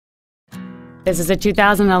This is a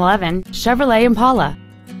 2011 Chevrolet Impala.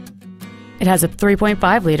 It has a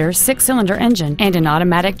 3.5-liter six-cylinder engine and an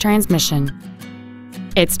automatic transmission.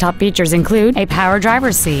 Its top features include a power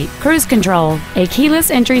driver's seat, cruise control, a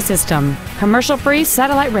keyless entry system, commercial-free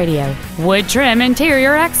satellite radio, wood trim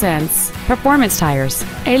interior accents, performance tires,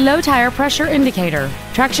 a low tire pressure indicator,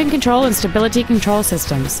 traction control and stability control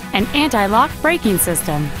systems, an anti-lock braking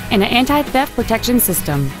system, and an anti-theft protection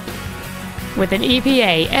system. With an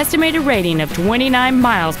EPA estimated rating of 29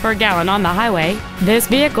 miles per gallon on the highway, this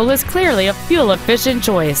vehicle is clearly a fuel-efficient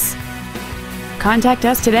choice. Contact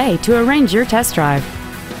us today to arrange your test drive.